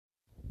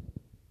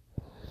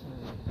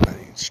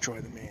destroy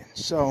the man.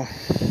 So,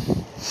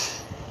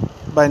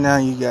 by now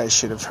you guys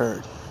should have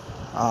heard.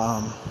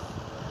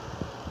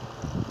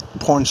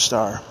 Porn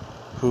star,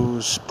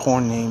 whose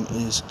porn name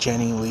is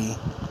Jenny Lee,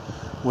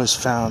 was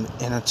found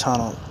in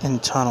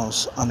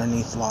tunnels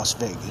underneath Las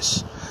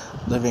Vegas,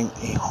 living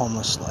a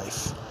homeless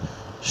life.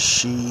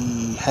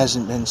 She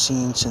hasn't been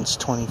seen since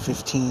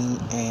 2015,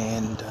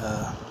 and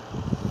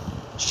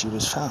she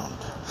was found.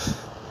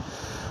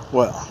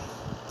 Well,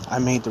 I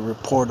made the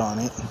report on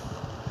it.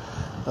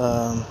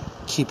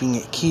 Keeping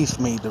It Keith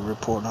made the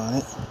report on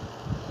it.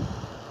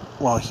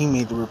 Well, he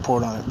made the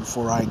report on it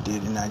before I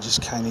did, and I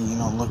just kind of,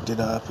 looked it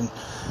up and,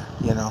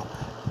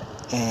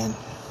 and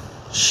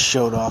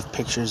showed off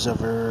pictures of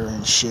her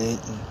and shit.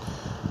 And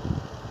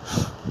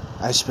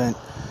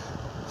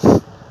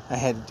I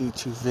had to do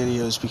 2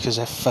 videos because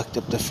I fucked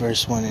up the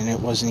first one, and it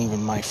wasn't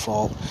even my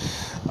fault.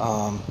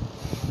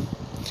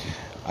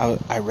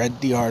 I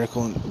read the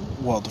article,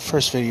 the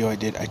first video I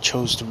did, I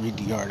chose to read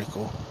the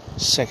article.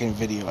 Second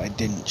video, I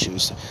didn't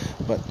choose to,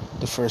 but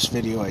the first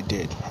video I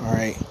did,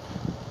 alright?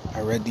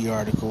 I read the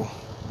article,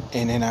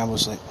 and then I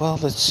was like, well,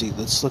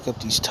 let's look up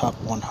these top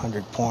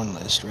 100 porn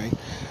list, right?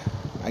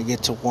 I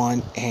get to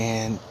one,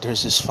 and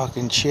there's this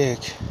fucking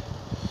chick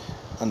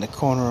on the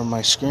corner of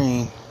my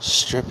screen,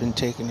 stripping,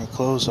 taking her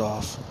clothes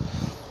off,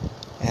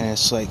 and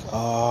it's like,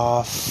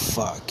 oh,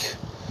 fuck.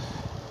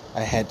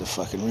 I had to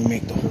fucking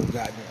remake the whole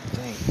goddamn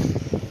thing.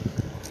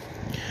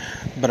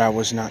 But I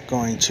was not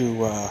going to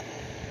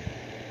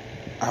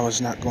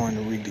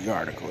read the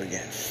article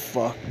again.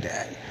 Fuck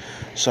that.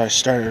 So I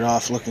started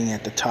off looking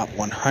at the top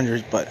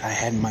 100, but I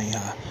had my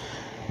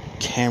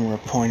camera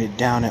pointed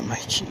down at my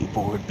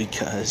keyboard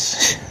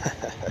because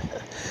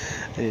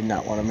I did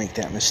not want to make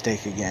that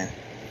mistake again.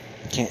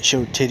 Can't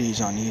show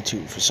titties on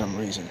YouTube for some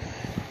reason.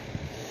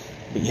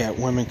 But yet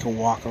women can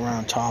walk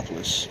around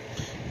topless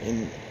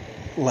in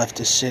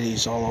leftist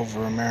cities all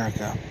over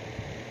America,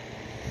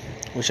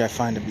 which I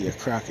find to be a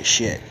crock of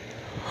shit.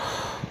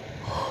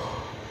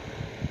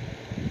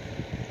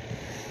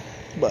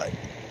 But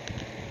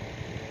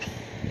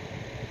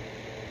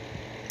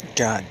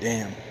god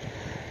damn.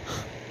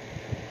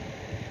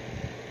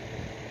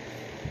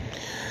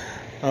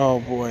 Oh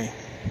boy.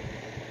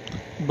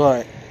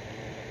 But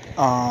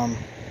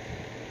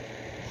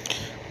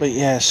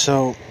yeah,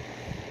 so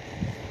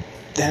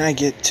then I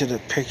get to the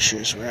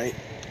pictures, right?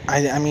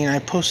 I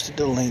posted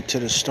the link to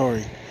the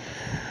story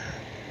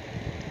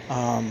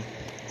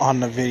on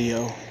the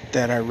video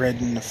that I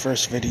read in the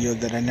first video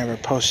that I never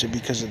posted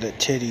because of the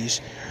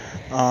titties.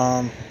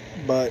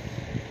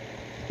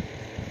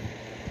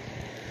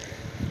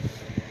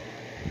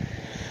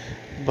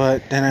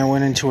 But then I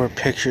went into her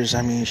pictures.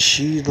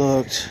 She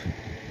looked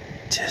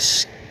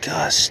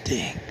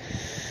disgusting.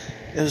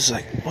 It was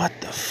like, what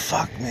the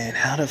fuck, man?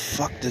 How the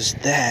fuck does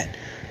that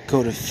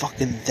go to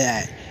fucking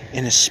that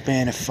in a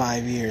span of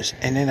 5 years?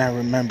 And then I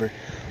remembered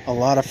a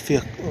lot of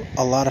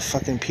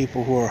fucking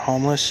people who are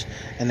homeless,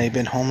 and they've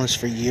been homeless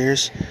for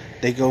years.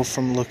 They go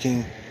from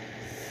looking,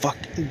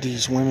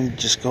 these women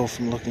just go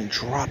from looking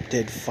drop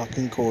dead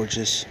fucking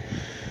gorgeous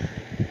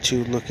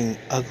to looking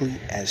ugly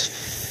as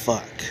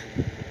fuck.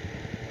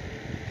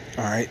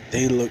 Alright,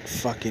 they look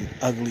fucking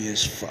ugly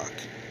as fuck.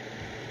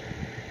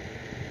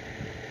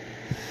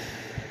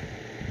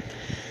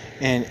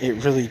 And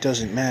it really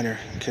doesn't matter,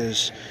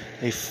 because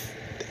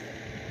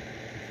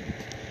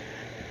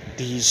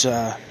these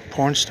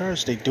porn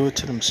stars, they do it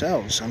to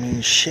themselves.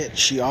 Shit,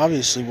 she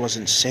obviously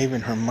wasn't saving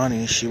her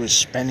money. She was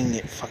spending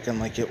it fucking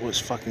like it was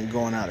fucking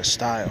going out of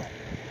style.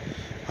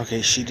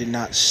 Okay, she did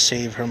not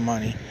save her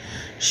money.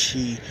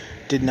 She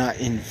did not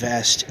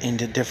invest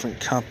into different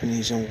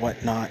companies and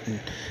whatnot and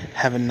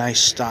have a nice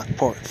stock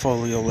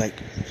portfolio like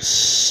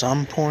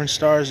some porn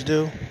stars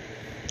do.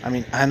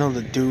 I know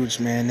the dudes,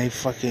 man,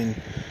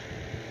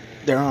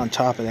 they're on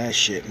top of that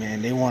shit,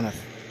 man. They want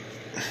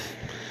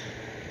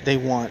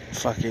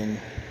fucking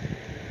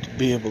to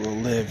be able to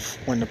live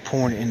when the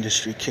porn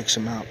industry kicks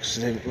them out,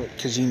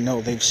 because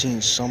they've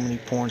seen so many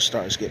porn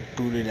stars get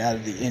booted out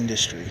of the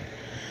industry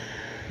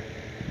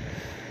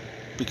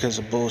because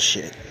of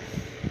bullshit.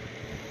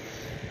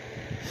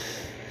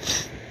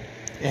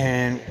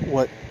 And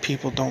what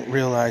people don't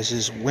realize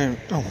is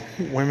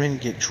women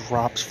get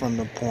drops from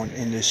the porn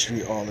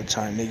industry all the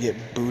time. They get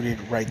booted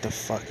right the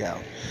fuck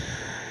out.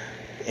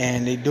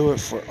 And they do it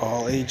for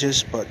all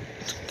ages, but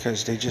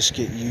because they just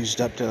get used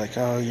up. They're like,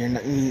 oh,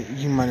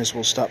 you might as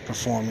well stop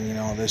performing and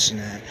all this and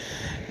that.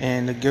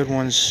 And the good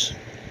ones,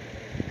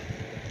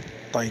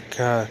 like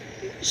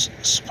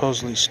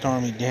supposedly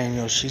Stormy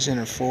Daniels, she's in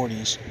her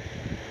 40s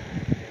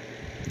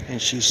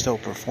and she's still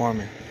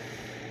performing.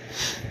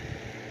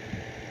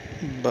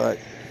 But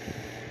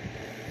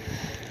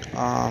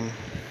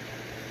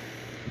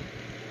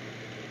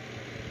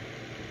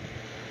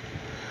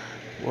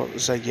what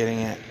was I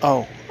getting at?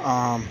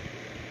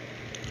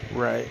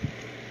 Right.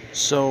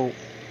 So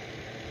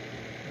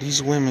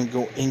these women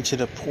go into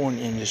the porn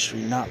industry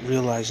not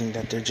realizing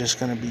that they're just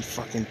gonna be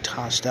fucking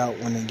tossed out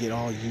when they get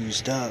all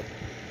used up.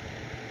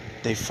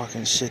 They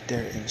fucking sit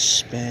there and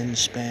spend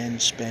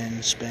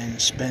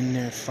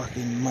their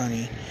fucking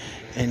money.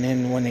 And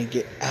then when they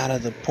get out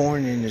of the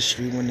porn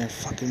industry, when they're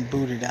fucking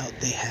booted out,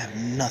 they have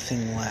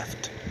nothing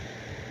left.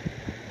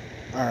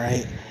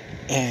 Alright?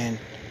 And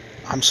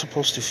I'm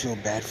supposed to feel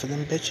bad for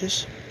them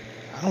bitches?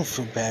 I don't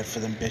feel bad for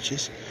them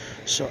bitches.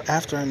 So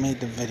after I made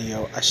the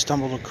video, I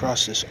stumbled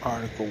across this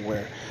article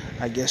where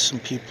I guess some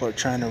people are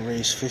trying to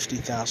raise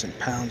 50,000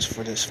 pounds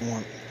for this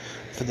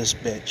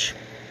bitch.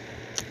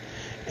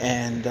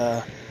 And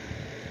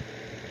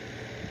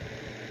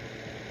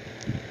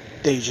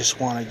they just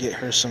want to get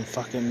her some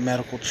fucking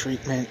medical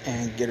treatment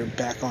and get her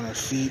back on her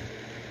feet.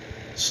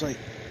 It's like,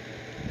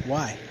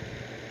 why?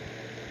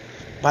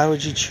 Why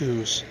would you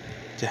choose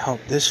to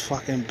help this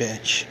fucking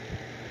bitch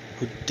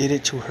who did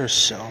it to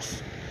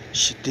herself?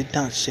 She did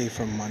not save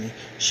her money.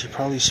 She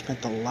probably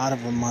spent a lot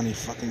of her money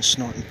fucking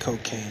snorting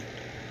cocaine.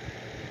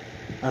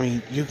 I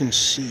mean, you can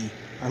see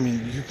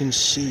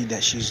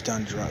that she's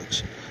done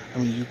drugs. I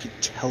mean, you could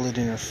tell it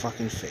in her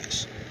fucking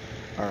face.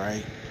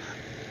 Alright?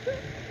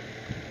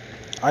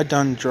 I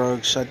done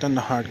drugs, I done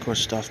the hardcore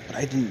stuff, but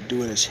I didn't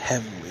do it as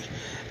heavily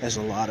as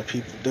a lot of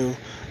people do.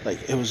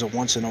 Like, it was a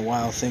once in a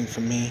while thing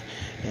for me,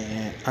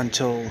 and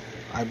until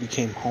I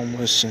became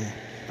homeless and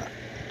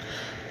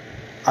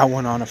I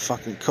went on a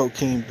fucking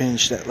cocaine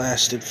binge that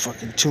lasted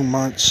fucking 2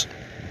 months.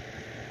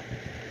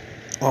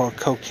 Or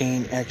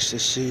cocaine,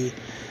 ecstasy.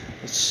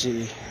 Let's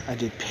see, I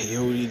did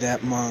peyote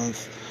that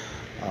month.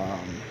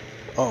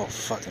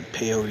 Fucking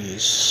peyote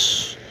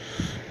is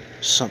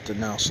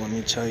something else. Let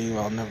me tell you,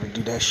 I'll never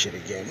do that shit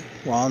again.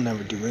 Well, I'll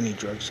never do any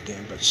drugs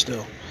again, but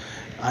still,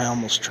 I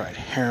almost tried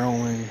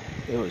heroin.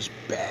 It was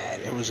bad.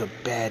 It was a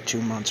bad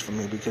 2 months for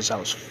me because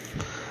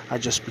I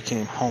just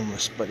became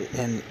homeless. But it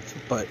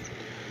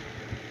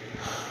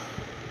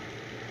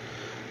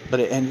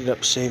ended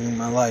up saving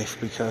my life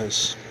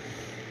because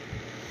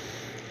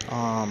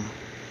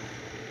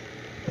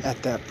at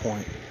that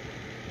point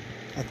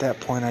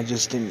I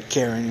just didn't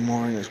care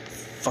anymore. And this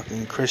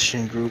fucking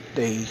Christian group,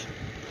 they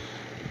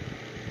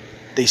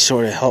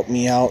sort of helped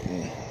me out,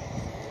 and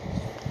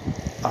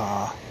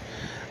I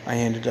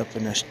ended up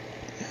in a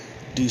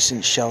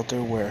decent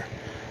shelter where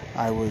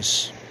I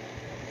was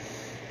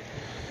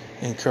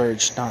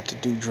encouraged not to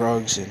do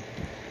drugs, and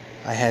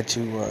I had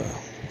to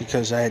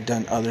because I had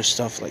done other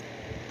stuff like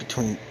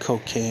between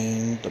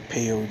cocaine, the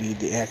peyote,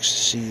 the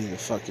ecstasy, the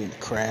fucking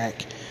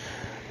crack,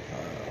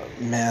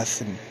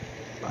 meth, and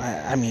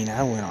I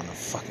went on a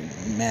fucking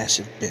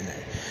massive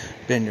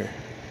bender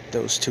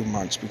those 2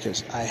 months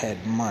because I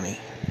had money.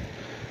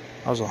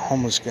 I was a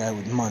homeless guy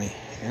with money,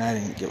 and I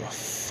didn't give a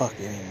fuck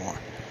anymore.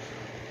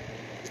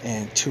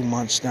 And 2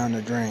 months down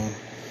the drain,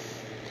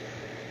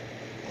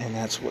 and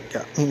that's what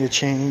got me to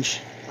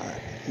change.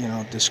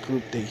 This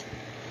group, they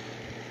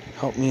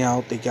helped me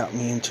out. They got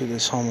me into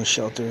this homeless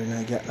shelter,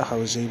 and I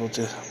was able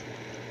to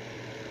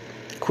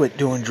quit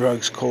doing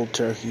drugs cold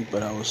turkey,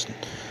 but I was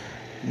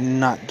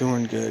not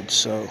doing good.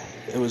 So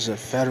it was a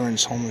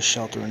veterans homeless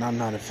shelter, and I'm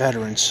not a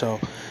veteran, so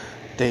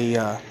they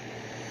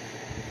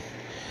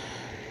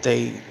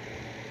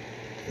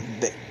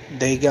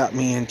got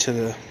me into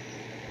the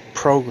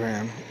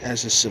program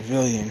as a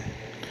civilian,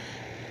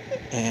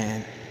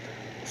 and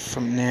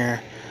from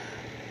there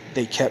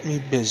they kept me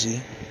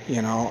busy.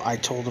 I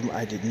told them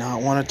I did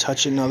not want to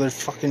touch another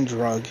fucking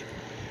drug.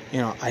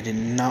 I did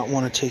not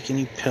want to take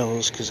any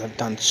pills because I've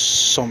done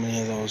so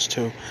many of those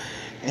too,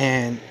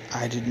 and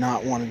I did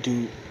not want to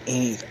do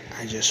anything.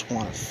 I just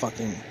want to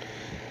fucking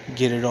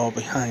get it all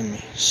behind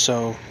me.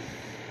 So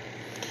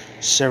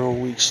several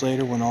weeks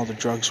later, when all the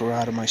drugs were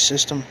out of my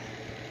system,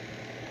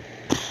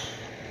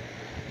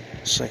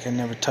 it's like I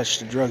never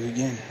touched a drug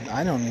again.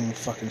 I don't even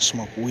fucking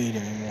smoke weed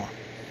anymore.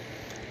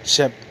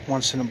 Except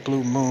once in a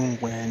blue moon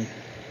when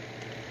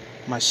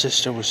my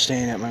sister was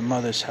staying at my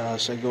mother's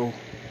house. I go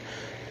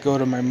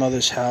to my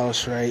mother's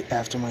house right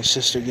after my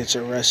sister gets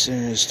arrested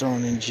and is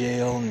thrown in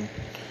jail, and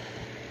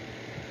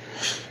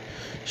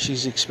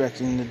she's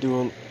expecting to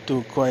do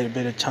quite a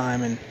bit of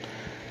time, and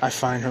I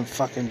find her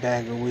fucking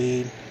bag of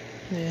weed.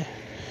 Yeah,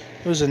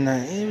 it was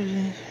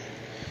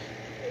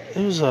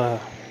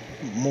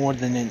more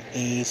than an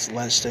eighth,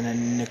 less than a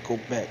nickel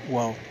bag.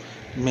 Well,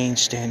 main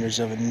standards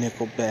of a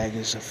nickel bag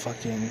is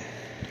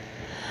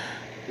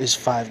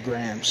 5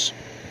 grams.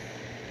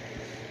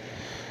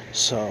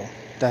 So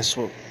that's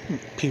what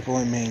people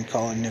in Maine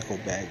call a nickel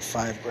bag,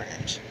 5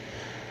 grams.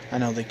 I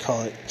know they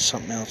call it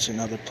something else in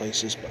other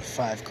places, but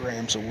 5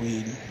 grams of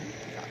weed.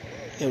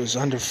 It was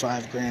under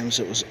 5 grams.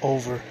 It was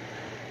over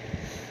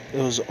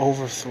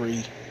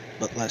 3,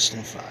 but less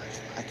than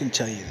 5. I can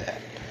tell you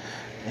that.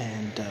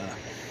 And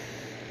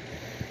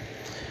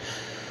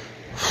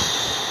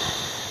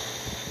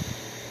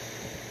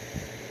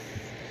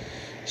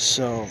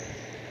so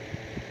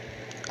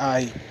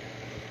I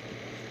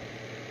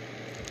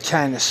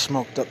kind of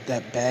smoked up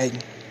that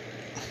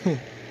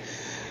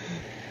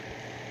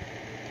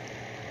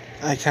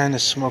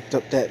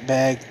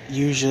bag.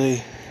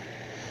 Usually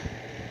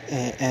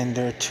And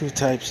there are two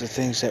types of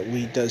things that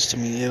weed does to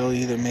me. It'll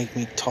either make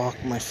me talk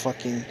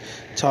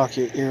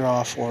your ear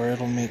off, or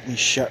it'll make me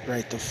shut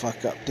right the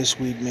fuck up. This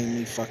weed made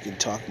me fucking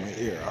talk my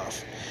ear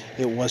off.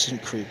 It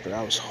wasn't Creeper.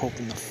 I was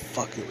hoping the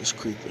fuck it was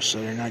Creeper,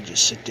 so then I'd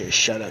just sit there,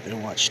 shut up,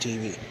 and watch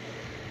TV.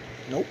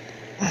 Nope.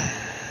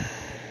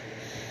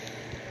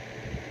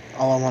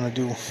 All I want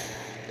to do,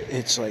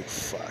 it's like,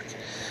 fuck.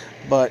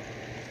 But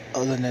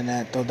other than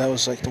that, though, that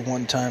was like the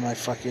one time I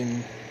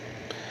fucking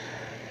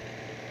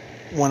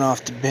went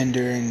off the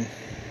bender and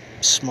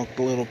smoked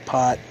a little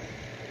pot.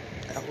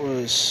 That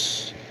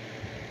was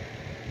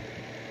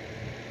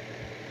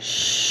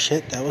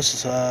shit. That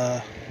was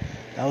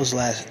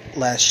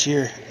last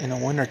year in the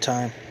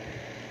wintertime.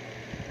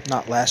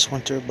 Not last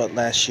winter, but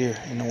last year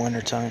in the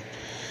wintertime.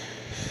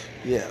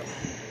 Yeah.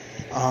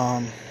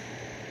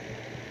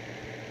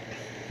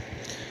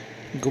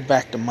 Go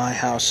back to my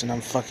house and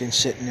I'm fucking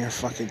sitting there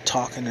fucking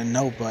talking to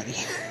nobody.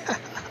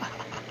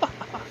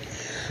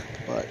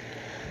 But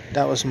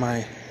that was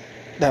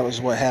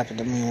what happened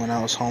to me when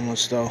I was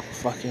homeless, though.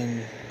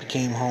 Fucking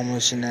became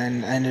homeless and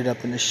then ended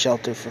up in a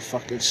shelter for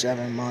fucking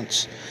 7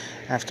 months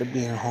after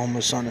being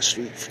homeless on the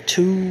street for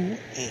 2.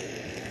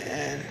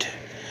 And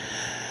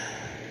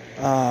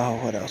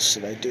what else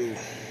did I do?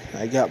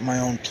 I got my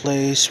own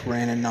place,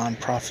 ran a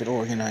non-profit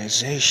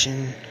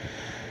organization,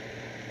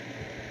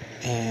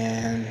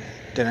 and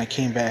then I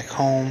came back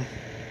home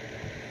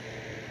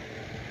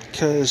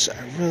because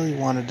I really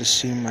wanted to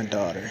see my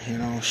daughter. You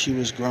know, she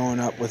was growing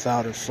up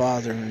without her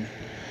father, and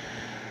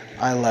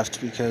I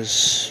left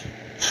because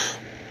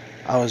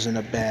I was in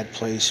a bad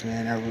place,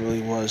 man. I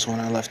really was. When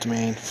I left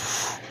Maine,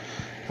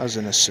 I was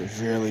in a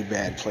severely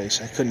bad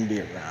place. I couldn't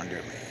be around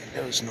her, man.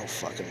 There was no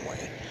fucking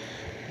way.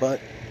 But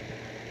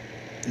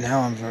now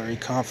I'm very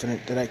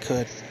confident that I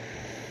could.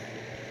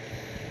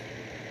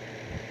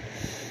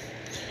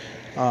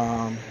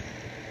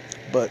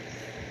 But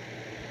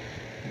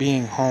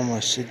being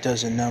homeless, it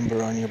does a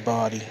number on your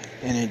body,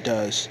 and it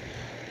does.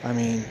 I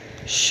mean,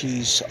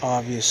 she's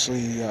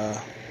obviously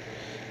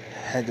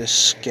had to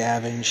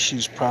scavenge.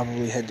 She's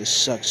probably had to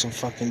suck some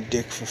fucking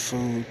dick for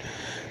food.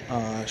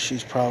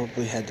 She's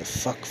probably had to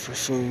fuck for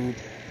food.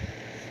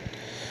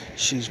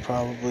 She's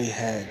probably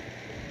had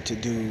to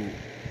do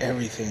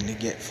everything to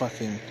get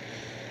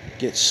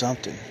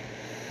something.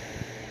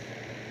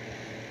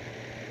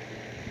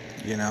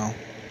 You know?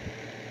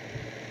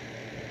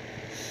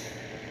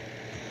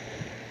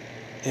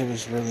 It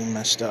was really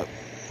messed up.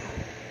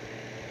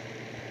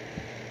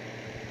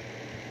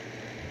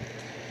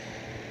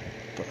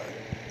 But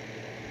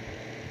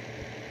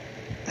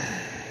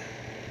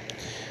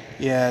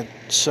yeah,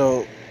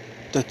 so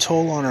the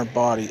toll on her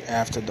body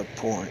after the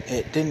porn,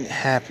 it didn't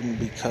happen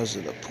because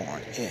of the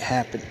porn. It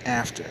happened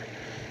after.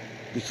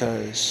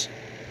 Because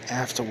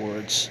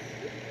afterwards,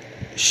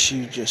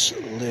 she just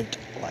lived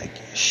like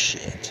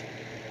shit.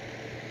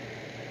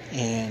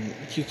 And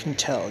you can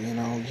tell, you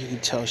can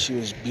tell she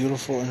was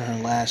beautiful in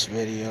her last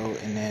video,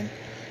 and then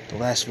the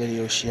last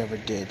video she ever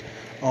did.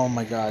 Oh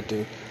my god,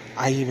 dude.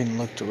 I even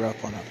looked her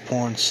up on a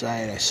porn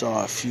site. I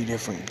saw a few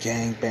different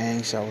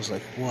gangbangs. I was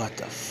like, what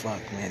the fuck,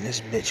 man? This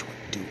bitch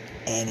would do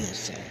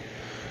anything.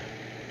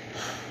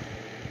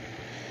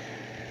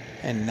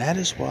 And that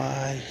is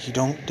why you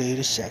don't date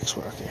a sex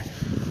worker.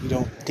 You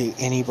don't date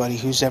anybody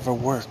who's ever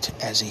worked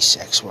as a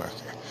sex worker.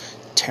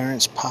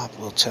 Terrence Popp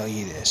will tell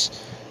you this.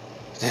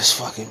 This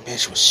fucking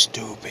bitch was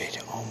stupid.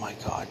 Oh my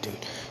god, dude.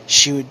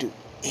 She would do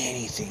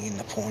anything in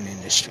the porn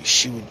industry.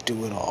 She would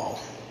do it all.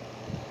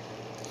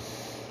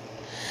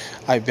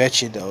 I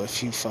bet you, though,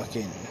 if you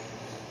fucking...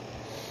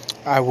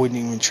 I wouldn't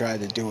even try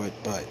to do it,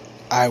 but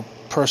I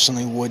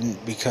personally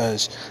wouldn't,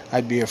 because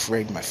I'd be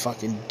afraid my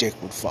fucking dick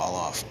would fall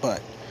off.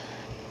 But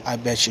I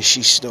bet you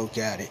she still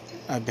got it.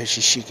 I bet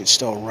you she could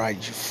still ride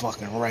you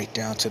fucking right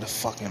down to the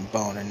fucking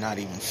bone and not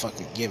even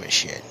fucking give a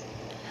shit.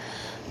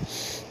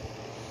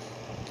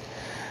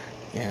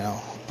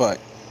 But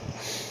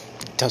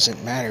it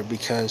doesn't matter,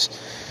 because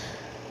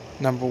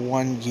number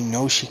one,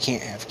 she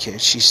can't have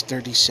kids. She's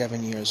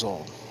 37 years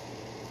old.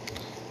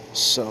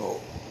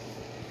 So,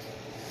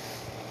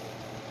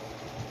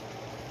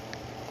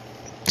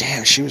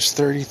 damn, she was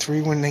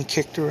 33 when they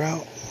kicked her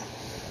out.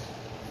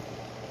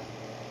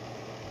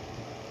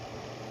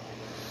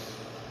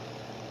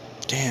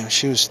 Damn,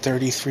 she was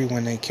 33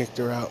 when they kicked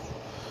her out.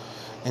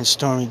 And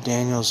Stormy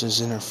Daniels is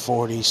in her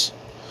 40s,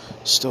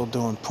 still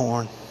doing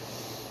porn.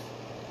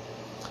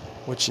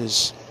 Which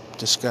is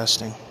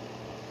disgusting.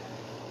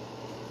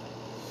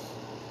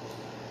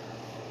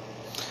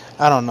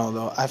 I don't know,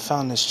 though. I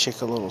found this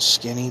chick a little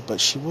skinny, but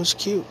she was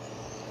cute.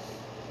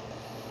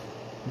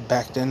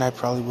 Back then, I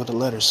probably would have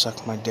let her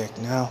suck my dick.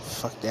 Now,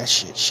 fuck that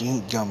shit. She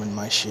ain't gumming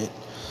my shit.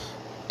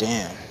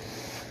 Damn.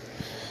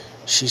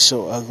 She's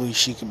so ugly,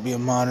 she could be a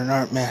modern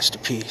art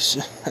masterpiece.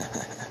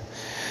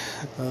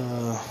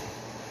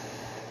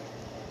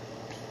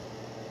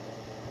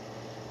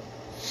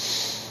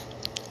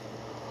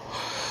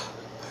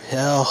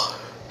 Hell,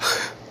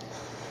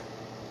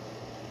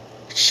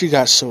 she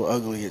got so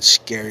ugly it's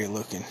scary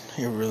looking.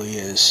 It really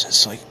is.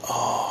 It's like,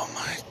 oh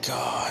my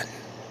god.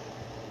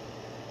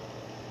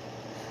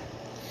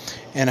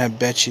 And I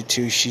bet you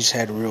too she's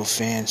had real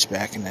fans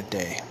back in the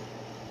day.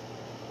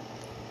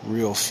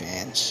 Real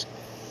fans.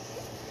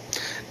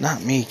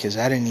 Not me, because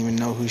I didn't even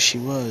know who she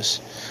was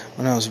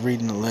when I was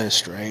reading the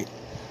list, right?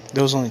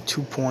 There was only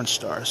 2 porn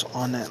stars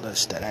on that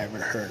list that I ever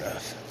heard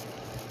of.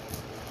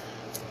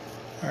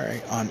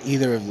 Alright, on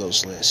either of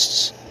those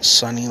lists.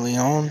 Sunny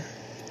Leone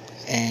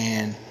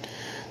and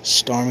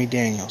Stormy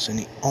Daniels. And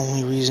the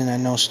only reason I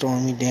know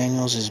Stormy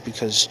Daniels is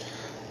because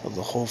of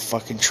the whole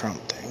fucking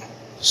Trump thing.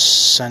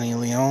 Sunny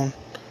Leone,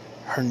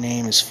 her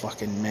name is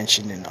fucking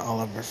mentioned in all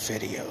of her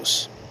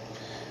videos.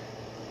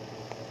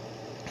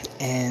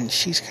 And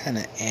she's kind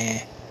of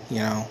you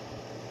know,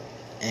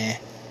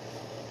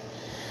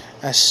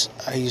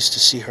 I used to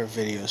see her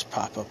videos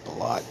pop up a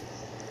lot.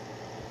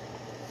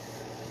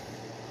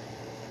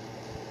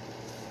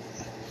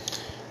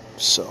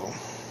 So,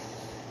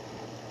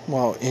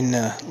 well, in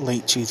the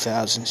late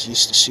 2000s,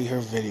 used to see her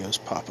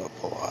videos pop up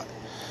a lot.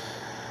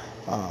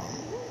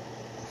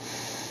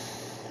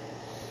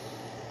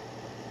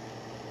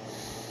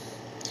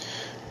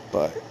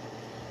 But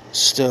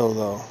still,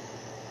 though,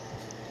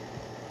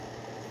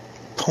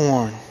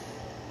 porn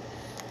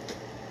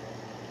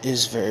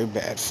is very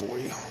bad for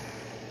you.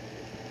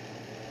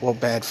 Well,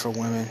 bad for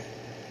women.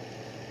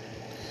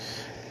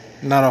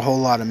 Not a whole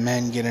lot of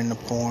men get into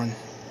porn,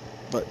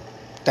 but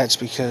that's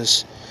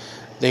because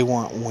they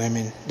want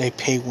women. They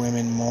pay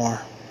women more.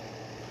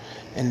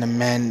 And the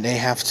men, they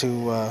have to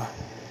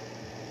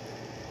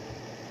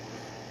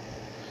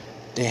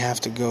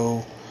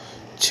go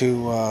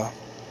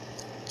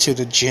to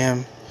the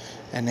gym,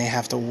 and they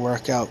have to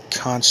work out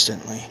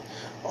constantly,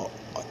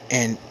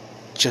 and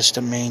just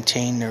to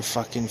maintain their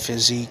fucking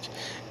physique,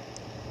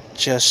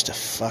 just to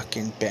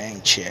fucking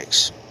bang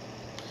chicks.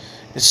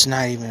 It's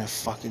not even a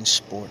fucking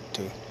sport,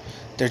 dude.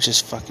 They're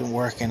just fucking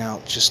working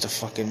out just to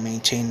fucking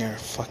maintain their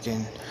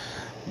fucking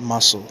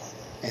muscle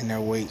and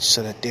their weight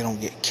so that they don't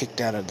get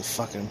kicked out of the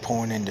fucking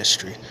porn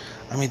industry.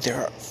 I mean,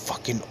 there are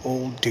fucking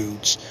old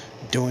dudes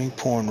doing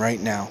porn right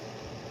now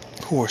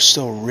who are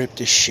still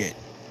ripped as shit.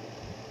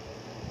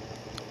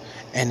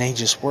 And they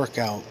just work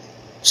out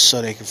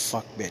so they can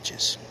fuck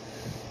bitches.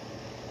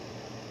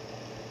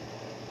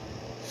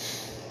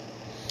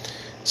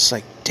 It's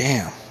like,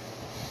 damn.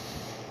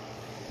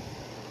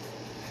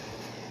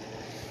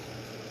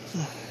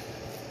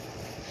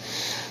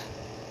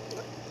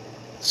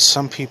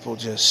 Some people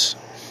just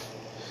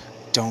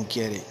don't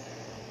get it.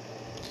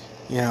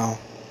 You know,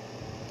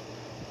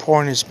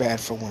 porn is bad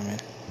for women.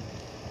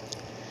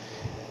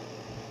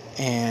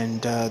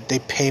 And they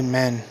pay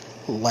men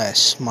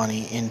less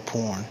money in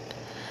porn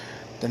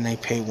than they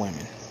pay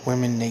women.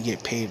 Women, they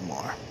get paid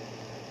more.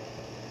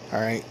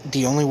 Alright?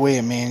 The only way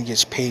a man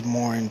gets paid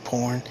more in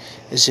porn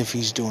is if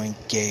he's doing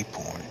gay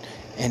porn.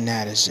 And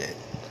that is it.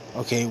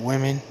 Okay,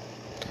 women,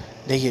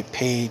 they get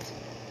paid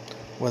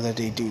whether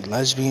they do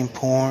lesbian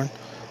porn,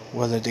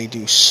 whether they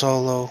do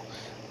solo,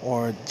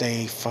 or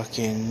they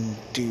fucking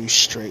do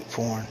straight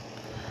porn.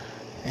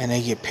 And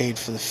they get paid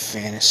for the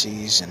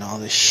fantasies and all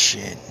this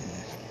shit.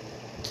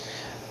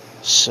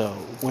 So,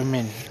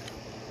 women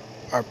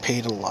are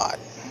paid a lot.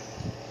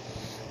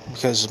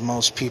 Because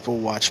most people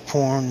watch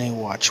porn, they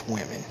watch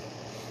women.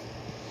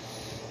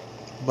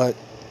 But,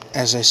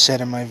 as I said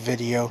in my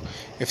video,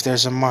 if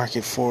there's a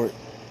market for it,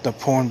 the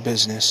porn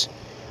business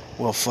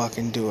will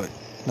fucking do it.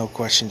 No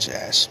questions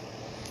asked.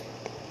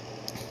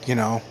 You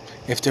know,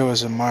 if there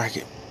was a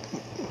market,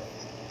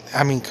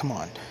 I mean, come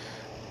on.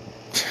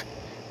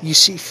 You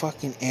see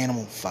fucking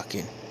animal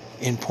fucking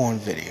in porn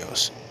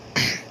videos.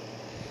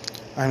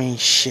 I mean,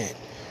 shit.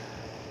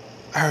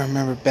 I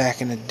remember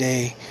back in the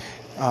day,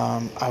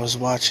 I was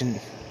watching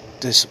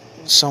this,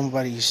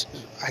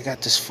 I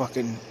got this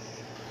fucking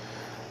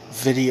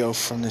video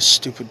from this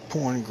stupid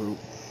porn group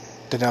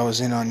that I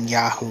was in on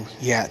Yahoo.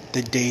 Yeah,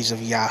 the days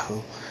of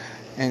Yahoo.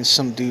 And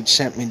some dude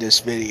sent me this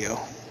video,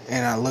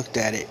 and I looked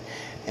at it,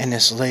 and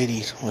this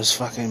lady was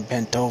fucking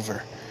bent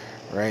over,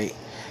 right?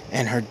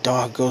 And her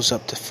dog goes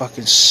up to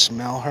fucking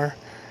smell her.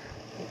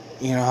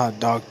 You know how a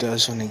dog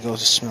does when they go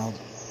to smell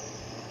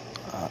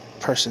a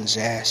person's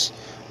ass?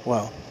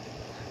 Well,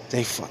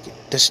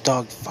 this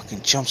dog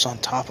fucking jumps on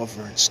top of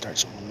her and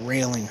starts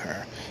railing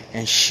her,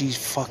 and she's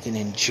fucking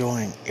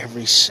enjoying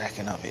every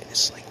second of it.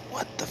 It's like,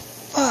 what the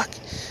fuck?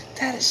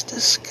 That is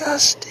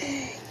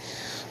disgusting.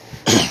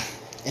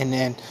 And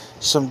then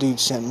some dude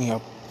sent me a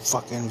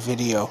fucking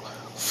video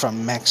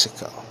from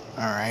Mexico.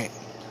 Alright?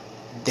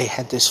 They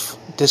had this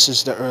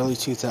is the early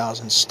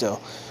 2000s still.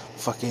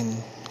 Fucking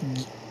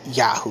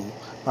Yahoo.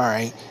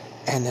 Alright?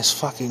 And this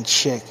fucking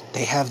chick,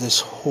 they have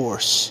this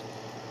horse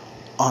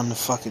on the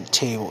fucking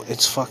table.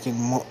 It's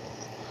fucking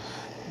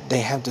they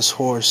have this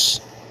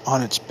horse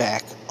on its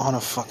back on a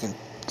fucking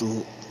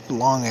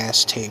long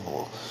ass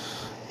table,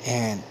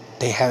 and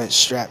they have it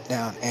strapped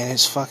down, and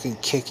it's fucking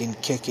kicking,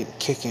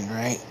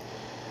 right?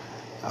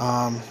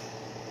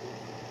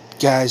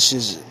 Guys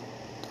just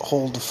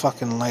hold the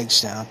fucking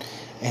legs down,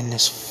 and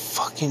this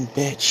fucking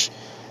bitch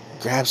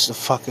grabs the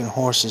fucking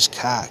horse's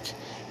cock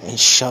and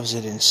shoves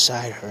it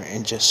inside her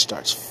and just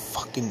starts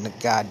fucking the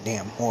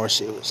goddamn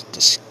horse. It was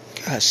disgusting.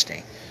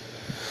 disgusting.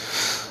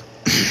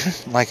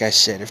 Like I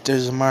said, if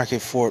there's a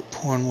market for it,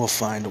 porn will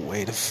find a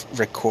way to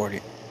record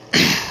it.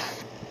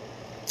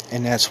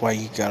 And that's why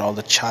you got all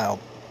the child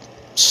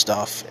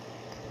stuff.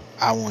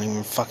 I won't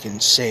even fucking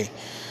say,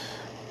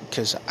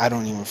 because I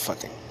don't even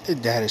fucking,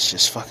 that is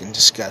just fucking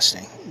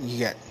disgusting. You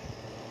got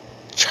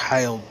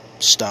child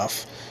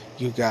stuff,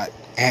 you got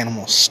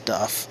animal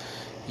stuff,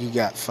 you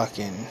got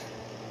fucking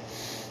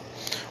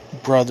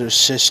brother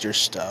sister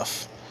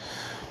stuff,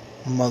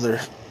 mother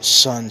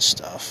son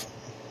stuff,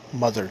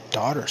 mother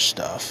daughter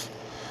stuff,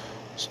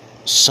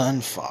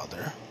 son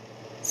father,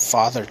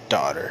 father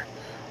daughter,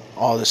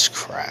 all this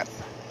crap.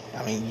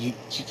 I mean, you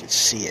can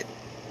see it.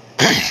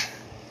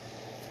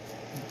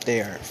 They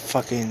are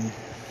fucking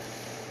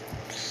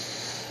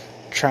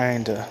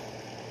trying to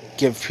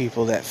give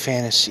people that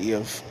fantasy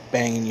of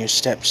banging your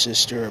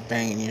stepsister or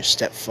banging your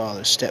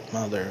stepfather,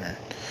 stepmother,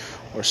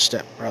 or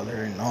stepbrother,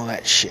 and all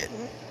that shit.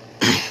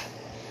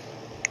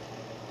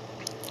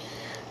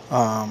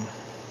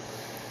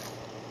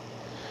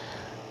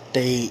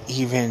 They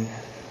even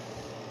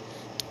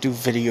do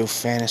video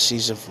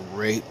fantasies of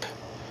rape,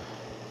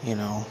 you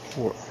know,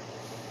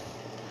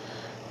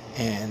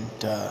 and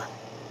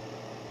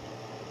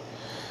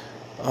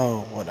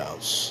oh, what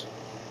else?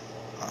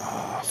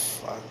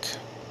 Fuck.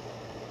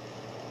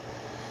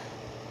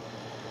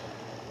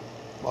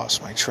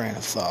 Lost my train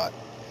of thought.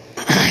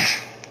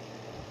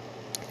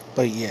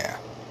 But yeah,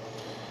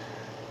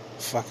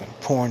 fucking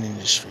porn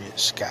industry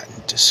has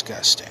gotten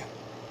disgusting.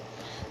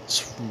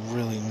 It's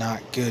really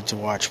not good to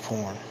watch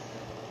porn.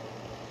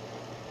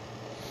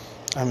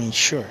 I mean,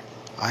 sure,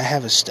 I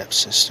have a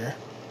stepsister.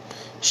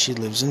 She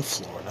lives in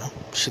Florida.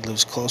 She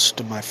lives closer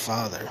to my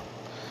father.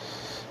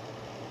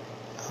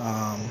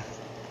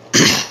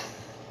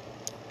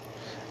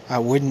 I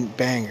wouldn't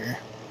bang her,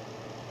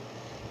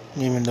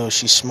 even though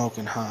she's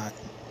smoking hot.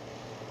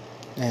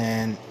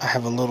 And I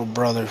have a little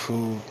brother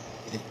who,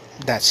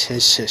 that's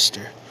his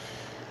sister.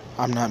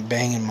 I'm not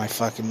banging my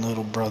fucking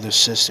little brother's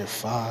sister.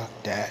 Fuck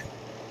that.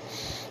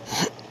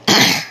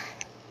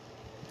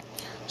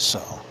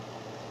 So,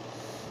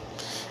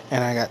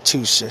 and I got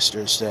two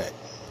sisters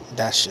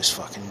that's just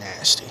fucking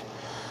nasty.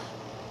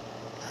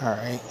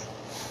 Alright.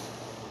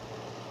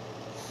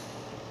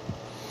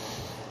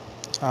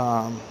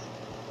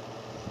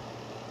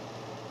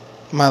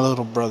 My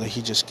little brother,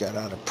 he just got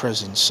out of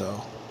prison,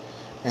 so,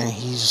 and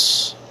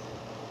he's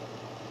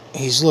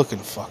looking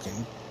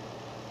fucking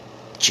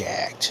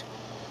jacked.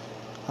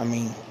 I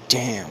mean,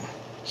 damn,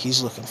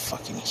 he's looking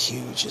fucking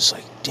huge. It's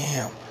like,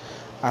 damn,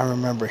 I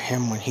remember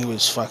him when he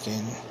was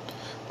fucking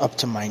up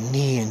to my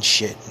knee and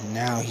shit, and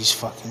now he's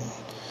fucking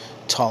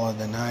taller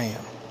than I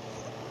am.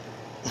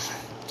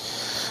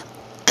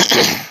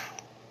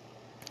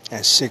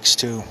 At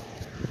 6'2".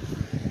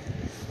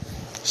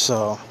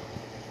 So,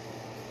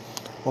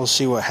 we'll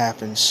see what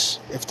happens.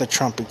 If the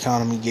Trump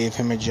economy gave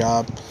him a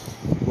job,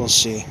 we'll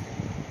see.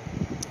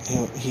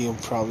 He'll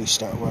probably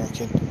start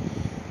working,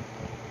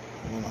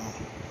 you know,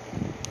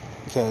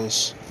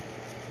 because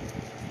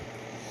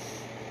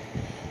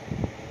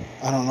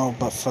I don't know,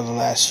 but for the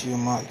last few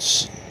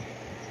months,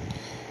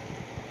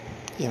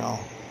 you know,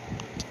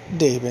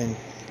 they've been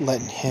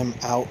letting him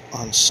out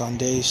on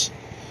Sundays,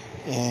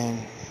 and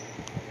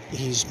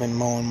he's been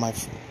mowing my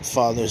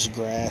father's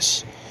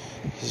grass.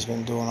 He's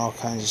been doing all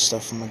kinds of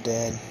stuff for my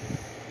dad.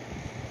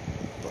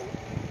 But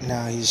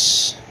now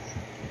he's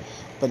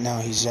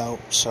out,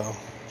 so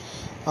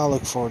I'll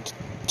look forward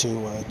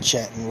to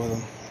chatting with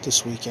him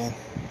this weekend.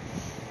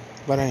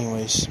 But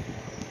anyways,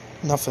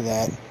 enough of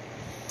that.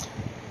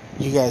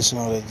 You guys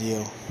know the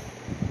deal.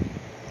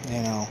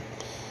 You know,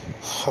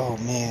 oh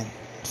man,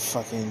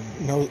 fucking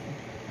no,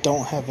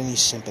 don't have any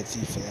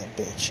sympathy for that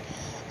bitch.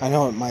 I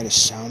know it might have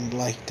sounded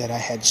like that I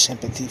had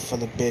sympathy for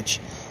the bitch.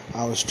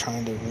 I was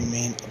trying to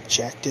remain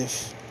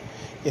objective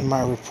in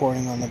my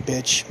reporting on the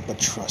bitch, but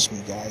trust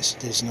me guys,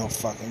 there's no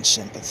fucking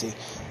sympathy.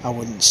 I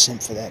wouldn't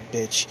simp for that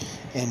bitch,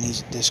 and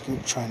this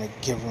group trying to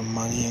give her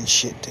money and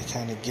shit to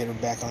kind of get her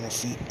back on her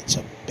feet. It's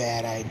a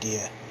bad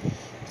idea.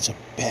 It's a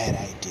bad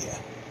idea.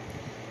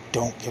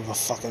 Don't give a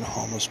fucking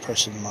homeless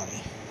person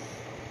money.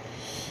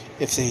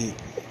 If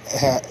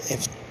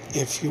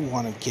you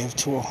want to give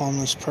to a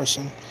homeless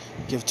person,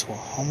 give to a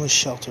homeless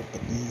shelter,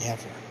 but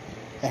never,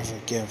 ever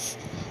give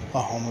a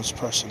homeless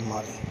person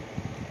money.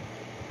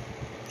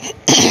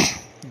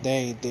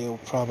 They'll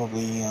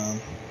probably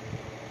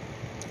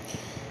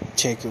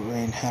take her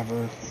in, have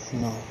her, you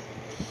know,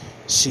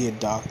 see a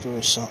doctor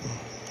or something,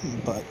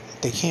 but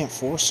they can't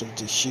force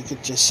her. She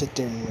could just sit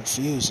there and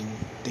refuse, and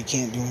they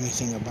can't do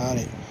anything about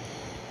it.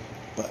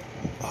 But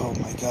oh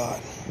my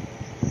god,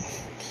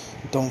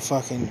 don't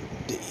fucking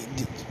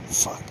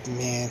fuck,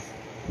 man.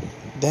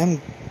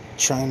 Them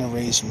trying to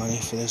raise money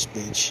for this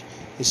bitch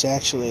is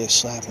actually a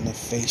slap in the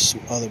face to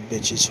other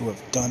bitches who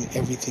have done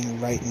everything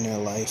right in their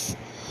life,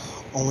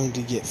 only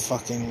to get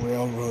fucking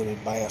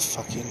railroaded by a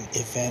fucking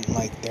event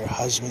like their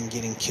husband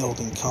getting killed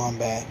in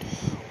combat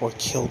or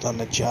killed on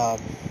the job,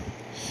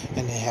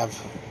 and they have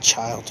a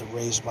child to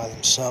raise by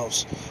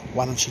themselves.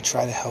 Why don't you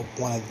try to help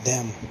one of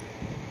them?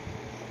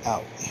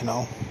 out,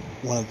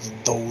 one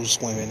of those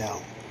women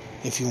out.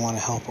 If you want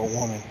to help a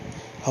woman,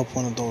 help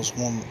one of those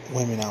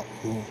women out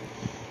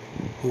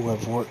who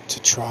have worked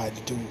to try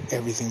to do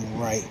everything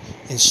right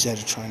instead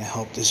of trying to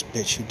help this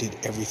bitch who did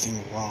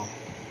everything wrong.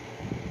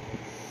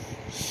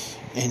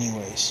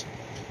 Anyways,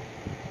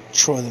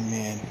 Troy the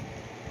Man,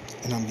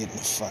 and I'm getting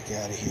the fuck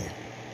out of here.